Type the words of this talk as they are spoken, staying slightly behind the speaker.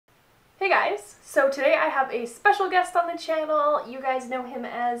guys, so today I have a special guest on the channel. You guys know him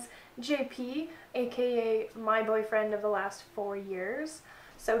as JP, aka my boyfriend of the last 4 years.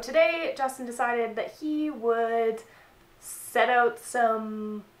 So today Justin decided that he would set out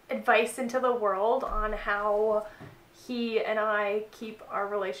some advice into the world on how he and I keep our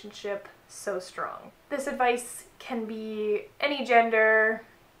relationship so strong. This advice can be any gender.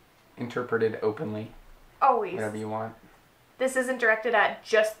 Interpreted openly. Always. Whatever you want. This isn't directed at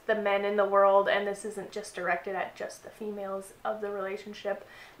just the men in the world, and this isn't just directed at just the females of the relationship.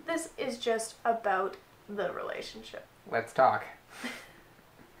 This is just about the relationship. Let's talk.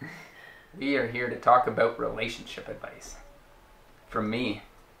 We are here to talk about relationship advice. From me.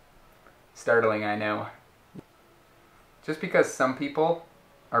 Startling, I know. Just because some people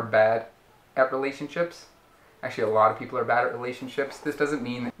are bad at relationships, actually a lot of people are bad at relationships, this doesn't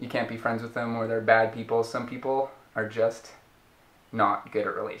mean that you can't be friends with them or they're bad people. Some people are just not good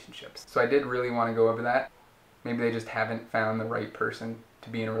at relationships. So I did really want to go over that. Maybe they just haven't found the right person to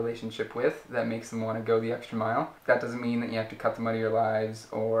be in a relationship with that makes them want to go the extra mile. That doesn't mean that you have to cut them out of your lives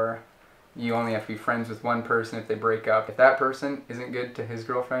or you only have to be friends with one person if they break up. If that person isn't good to his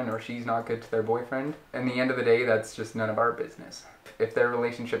girlfriend or she's not good to their boyfriend, in the end of the day, that's just none of our business. If their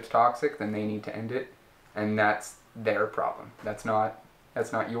relationship's toxic, then they need to end it, and that's their problem. That's not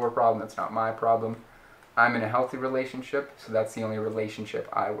your problem, that's not my problem. I'm in a healthy relationship, so that's the only relationship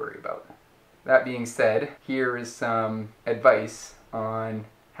I worry about. That being said, here is some advice on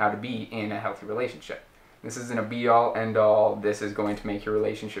how to be in a healthy relationship. This isn't a be-all, end-all, this is going to make your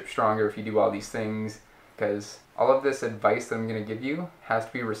relationship stronger if you do all these things, because all of this advice that I'm going to give you has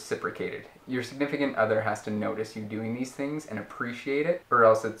to be reciprocated. Your significant other has to notice you doing these things and appreciate it, or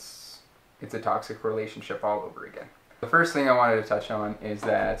else it's a toxic relationship all over again. The first thing I wanted to touch on is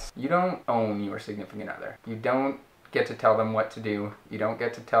that you don't own your significant other. You don't get to tell them what to do. You don't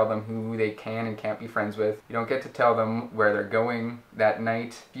get to tell them who they can and can't be friends with. You don't get to tell them where they're going that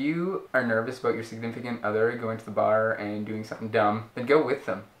night. If you are nervous about your significant other going to the bar and doing something dumb, then go with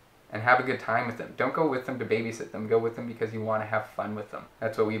them and have a good time with them. Don't go with them to babysit them. Go with them because you want to have fun with them.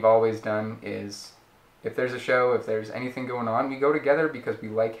 That's what we've always done. Is if there's a show, if there's anything going on, we go together because we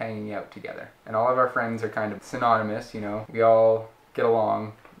like hanging out together. And all of our friends are kind of synonymous, you know. We all get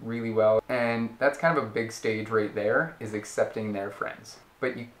along really well. And that's kind of a big stage right there, is accepting their friends.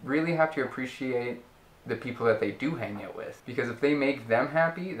 But you really have to appreciate the people that they do hang out with. Because if they make them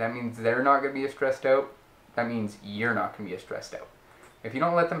happy, that means they're not going to be as stressed out. That means you're not going to be as stressed out. If you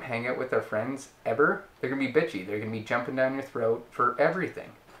don't let them hang out with their friends ever, they're going to be bitchy. They're going to be jumping down your throat for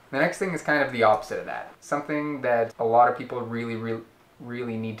everything. The next thing is kind of the opposite of that. Something that a lot of people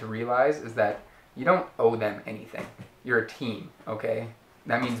really need to realize is that you don't owe them anything. You're a team, okay?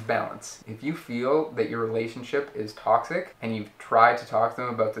 That means balance. If you feel that your relationship is toxic and you've tried to talk to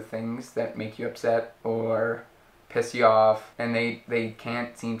them about the things that make you upset or piss you off and they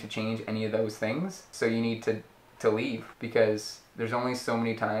can't seem to change any of those things, so you need to leave, because there's only so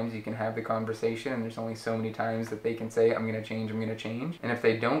many times you can have the conversation and there's only so many times that they can say, I'm going to change, I'm going to change. And if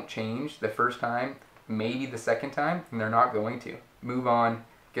they don't change the first time, maybe the second time, then they're not going to. Move on,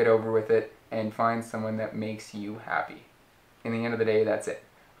 get over with it, and find someone that makes you happy. In the end of the day, that's it.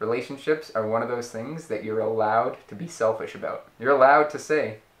 Relationships are one of those things that you're allowed to be selfish about. You're allowed to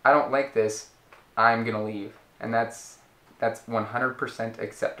say, I don't like this, I'm going to leave. And that's 100%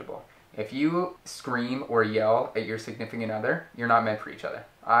 acceptable. If you scream or yell at your significant other, you're not meant for each other.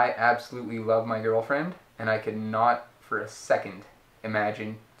 I absolutely love my girlfriend, and I could not for a second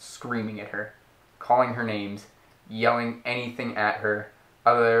imagine screaming at her, calling her names, yelling anything at her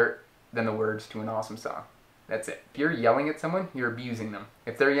other than the words to an awesome song. That's it. If you're yelling at someone, you're abusing them.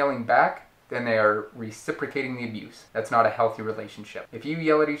 If they're yelling back, then they are reciprocating the abuse. That's not a healthy relationship. If you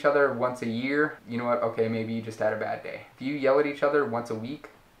yell at each other once a year, you know what, okay, maybe you just had a bad day. If you yell at each other once a week,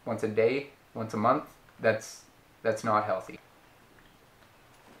 once a day, once a month, that's not healthy.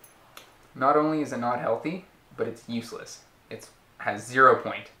 Not only is it not healthy, but it's useless. It has 0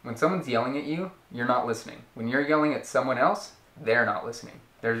 point. When someone's yelling at you, you're not listening. When you're yelling at someone else, they're not listening.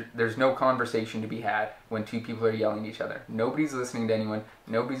 There's no conversation to be had when two people are yelling at each other. Nobody's listening to anyone.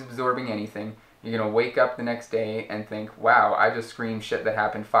 Nobody's absorbing anything. You're going to wake up the next day and think, wow, I just screamed shit that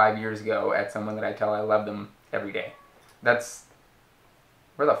happened 5 years ago at someone that I tell I love them every day.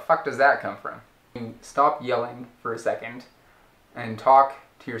 Where the fuck does that come from? You stop yelling for a second and talk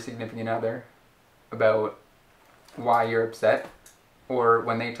to your significant other about why you're upset, or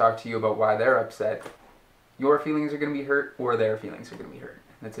when they talk to you about why they're upset, your feelings are going to be hurt or their feelings are going to be hurt.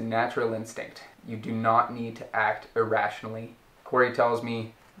 That's a natural instinct. You do not need to act irrationally. Corey tells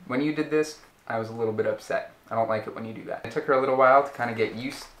me, when you did this, I was a little bit upset. I don't like it when you do that. It took her a little while to kind of get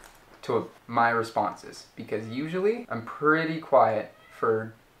used to my responses, because usually I'm pretty quiet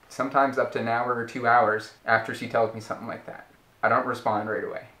for sometimes up to an hour or 2 hours after she tells me something like that. I don't respond right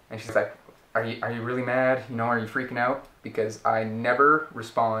away. And she's like, are you really mad? You know, are you freaking out? Because I never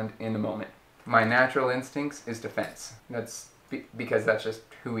respond in the moment. My natural instincts is defense. Because that's just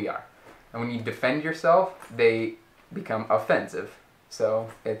who we are. And when you defend yourself, they become offensive. So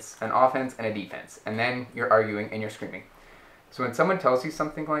it's an offense and a defense. And then you're arguing and you're screaming. So when someone tells you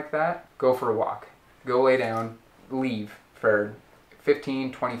something like that, go for a walk. Go lay down, leave for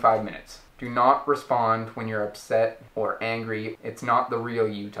 15, 25 minutes. Do not respond when you're upset or angry. It's not the real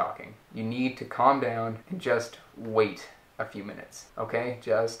you talking. You need to calm down and just wait a few minutes, okay?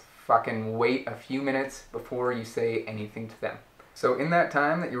 Just fucking wait a few minutes before you say anything to them. So in that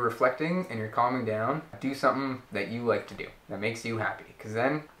time that you're reflecting and you're calming down, do something that you like to do, that makes you happy. Because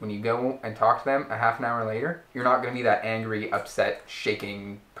then when you go and talk to them a half an hour later, you're not going to be that angry, upset,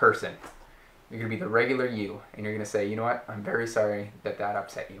 shaking person. You're going to be the regular you, and you're going to say, you know what, I'm very sorry that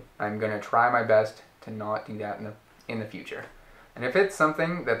upset you. I'm going to try my best to not do that in the future. And if it's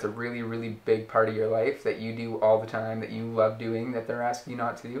something that's a really, really big part of your life that you do all the time, that you love doing, that they're asking you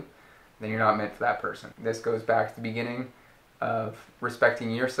not to do, then you're not meant for that person. This goes back to the beginning of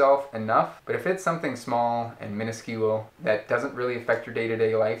respecting yourself enough. But if it's something small and minuscule that doesn't really affect your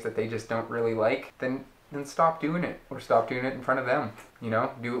day-to-day life, that they just don't really like, then stop doing it, or stop doing it in front of them. You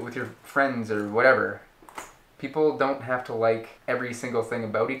know, do it with your friends or whatever. People don't have to like every single thing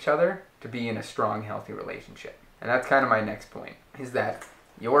about each other to be in a strong, healthy relationship. And that's kind of my next point, is that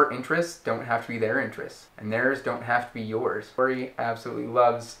your interests don't have to be their interests, and theirs don't have to be yours. Tori absolutely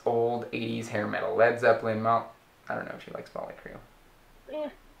loves old 80s hair metal. Led Zeppelin, well, I don't know if she likes Motley Crue.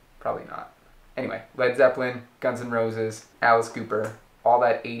 Probably not. Anyway, Led Zeppelin, Guns N' Roses, Alice Cooper, all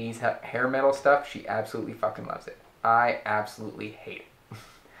that 80s hair metal stuff, she absolutely fucking loves it. I absolutely hate it.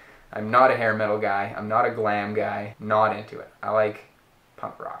 I'm not a hair metal guy. I'm not a glam guy. Not into it. I like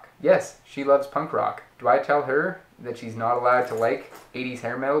punk rock. Yes, she loves punk rock. Do I tell her that she's not allowed to like 80s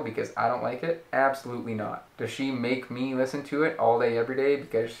hair metal because I don't like it? Absolutely not. Does she make me listen to it all day, every day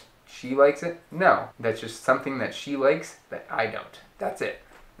because she likes it? No. That's just something that she likes that I don't. That's it.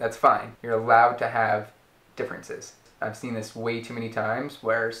 That's fine. You're allowed to have differences. I've seen this way too many times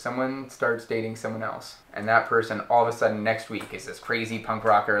where someone starts dating someone else and that person all of a sudden next week is this crazy punk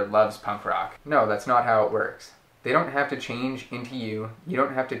rocker, loves punk rock. No, that's not how it works. They don't have to change into you. You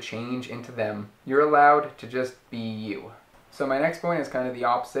don't have to change into them. You're allowed to just be you. So my next point is kind of the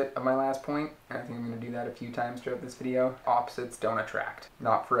opposite of my last point, and I think I'm going to do that a few times throughout this video. Opposites don't attract.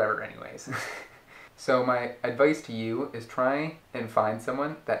 Not forever anyways. So my advice to you is try and find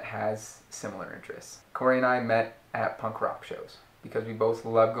someone that has similar interests. Corey and I met at punk rock shows because we both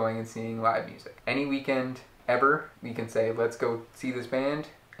love going and seeing live music. Any weekend ever, we can say, let's go see this band,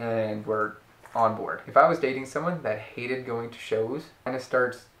 and we're on board. If I was dating someone that hated going to shows, it kind of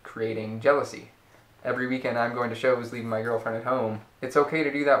starts creating jealousy. Every weekend I'm going to shows, leaving my girlfriend at home. It's okay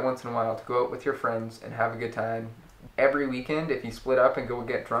to do that once in a while, to go out with your friends and have a good time. Every weekend, if you split up and go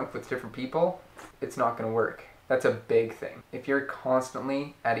get drunk with different people, it's not going to work. That's a big thing. If you're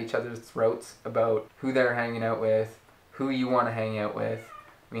constantly at each other's throats about who they're hanging out with, who you want to hang out with.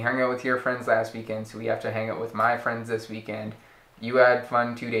 We hung out with your friends last weekend, so we have to hang out with my friends this weekend. You had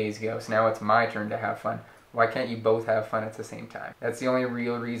fun 2 days ago, so now it's my turn to have fun. Why can't you both have fun at the same time? That's the only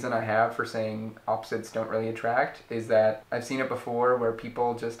real reason I have for saying opposites don't really attract, is that I've seen it before where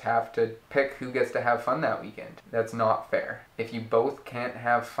people just have to pick who gets to have fun that weekend. That's not fair. If you both can't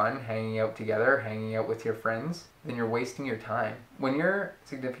have fun hanging out together, hanging out with your friends, then you're wasting your time. When your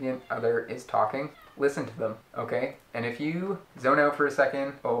significant other is talking, listen to them, okay? And if you zone out for a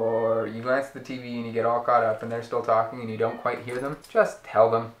second, or you glance at the TV and you get all caught up and they're still talking and you don't quite hear them, just tell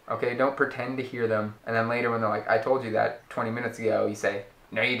them, okay? Don't pretend to hear them. And then later when they're like, I told you that 20 minutes ago, you say,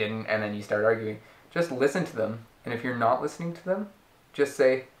 no you didn't, and then you start arguing. Just listen to them. And if you're not listening to them, just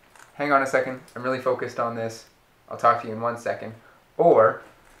say, hang on a second, I'm really focused on this. I'll talk to you in 1 second. Or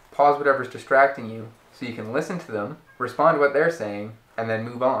pause whatever's distracting you so you can listen to them, respond to what they're saying, and then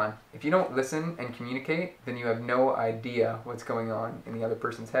move on. If you don't listen and communicate, then you have no idea what's going on in the other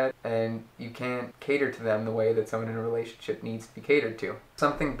person's head, and you can't cater to them the way that someone in a relationship needs to be catered to.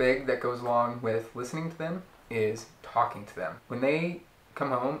 Something big that goes along with listening to them is talking to them. When they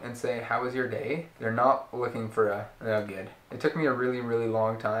come home and say, how was your day? They're not looking for a, oh good. It took me a really, really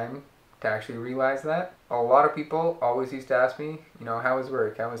long time to actually realize that. A lot of people always used to ask me, you know, how was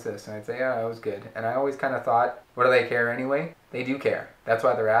work? How was this? And I'd say, yeah, it was good. And I always kind of thought, what do they care anyway? They do care. That's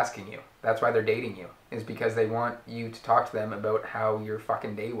why they're asking you. That's why they're dating you. Is because they want you to talk to them about how your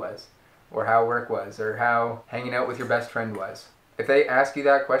fucking day was, or how work was, or how hanging out with your best friend was. If they ask you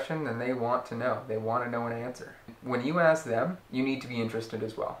that question, then they want to know. They want to know an answer. When you ask them, you need to be interested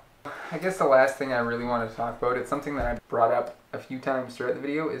as well. I guess the last thing I really want to talk about, it's something that I brought up a few times throughout the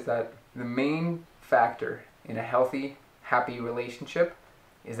video, is that the main factor in a healthy, happy relationship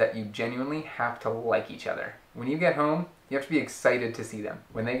is that you genuinely have to like each other. When you get home, you have to be excited to see them.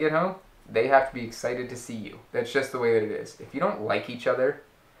 When they get home, they have to be excited to see you. That's just the way that it is. If you don't like each other,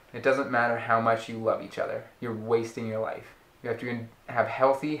 it doesn't matter how much you love each other. You're wasting your life. You have to have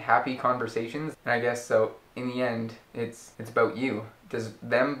healthy, happy conversations. And I guess so in the end, it's about you. Does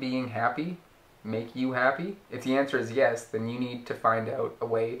them being happy make you happy? If the answer is yes, then you need to find out a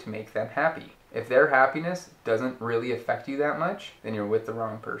way to make them happy. If their happiness doesn't really affect you that much, then you're with the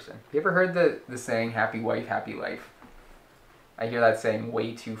wrong person. You ever heard the saying, happy wife, happy life? I hear that saying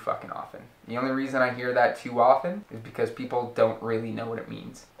way too fucking often. The only reason I hear that too often is because people don't really know what it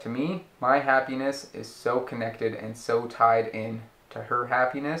means. To me, my happiness is so connected and so tied in to her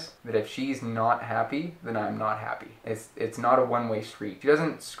happiness that if she's not happy, then I'm not happy. It's not a one-way street. She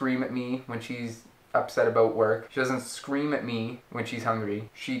doesn't scream at me when she's upset about work. She doesn't scream at me when she's hungry.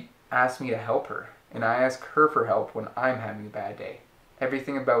 She asks me to help her, and I ask her for help when I'm having a bad day.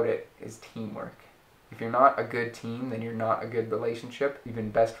 Everything about it is teamwork. If you're not a good team, then you're not a good relationship. We've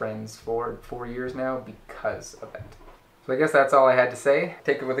been best friends for 4 years now because of it. So I guess that's all I had to say.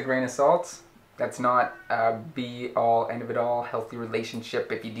 Take it with a grain of salt. That's not be all, end of it all, healthy relationship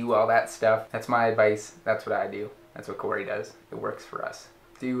if you do all that stuff. That's my advice. That's what I do. That's what Corey does. It works for us.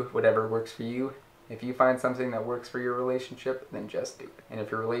 Do whatever works for you. If you find something that works for your relationship, then just do it. And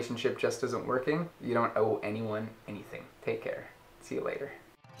if your relationship just isn't working, you don't owe anyone anything. Take care. See you later.